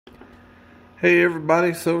Hey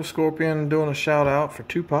everybody, so Scorpion doing a shout out for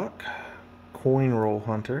Tupac, Coin Roll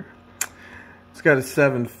Hunter. It's got their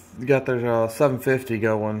 750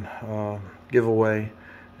 going giveaway,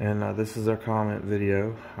 and this is their comment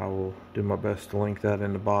video. I will do my best to link that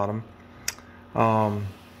in the bottom.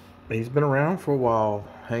 He's been around for a while,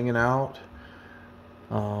 hanging out,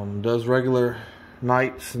 does regular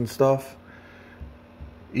nights and stuff.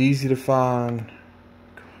 Easy to find,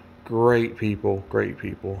 great people.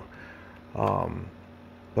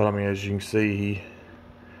 But I mean, as you can see,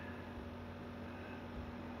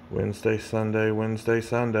 Wednesday, Sunday,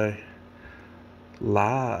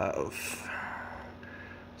 live.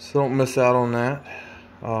 So don't miss out on that.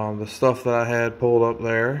 The stuff that I had pulled up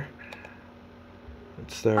there,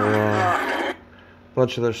 it's their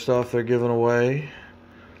bunch of their stuff they're giving away,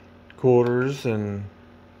 quarters and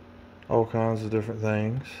all kinds of different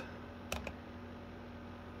things.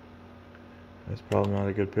 That's probably not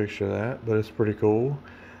a good picture of that, but it's pretty cool.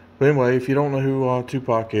 But anyway, if you don't know who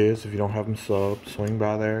Tupac is, if you don't have him subbed, swing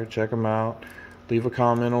by there, check him out. Leave a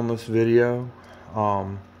comment on this video.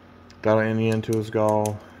 That'll end you into his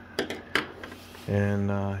GAW.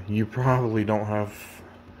 And you probably don't have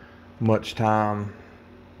much time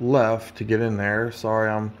left to get in there. Sorry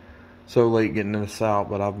I'm so late getting this out,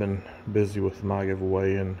 but I've been busy with my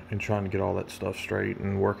giveaway and trying to get all that stuff straight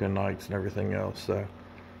and working nights and everything else. So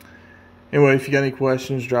anyway, if you got any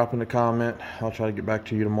questions, drop in the comment. I'll try to get back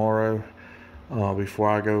to you tomorrow before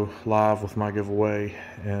I go live with my giveaway.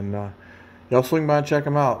 And y'all swing by and check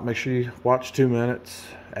them out. Make sure you watch 2 minutes.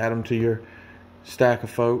 Add them to your stack of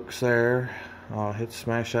folks there.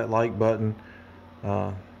 Smash that like button.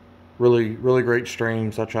 Really great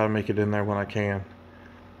streams. I try to make it in there when I can.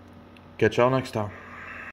 Catch y'all next time.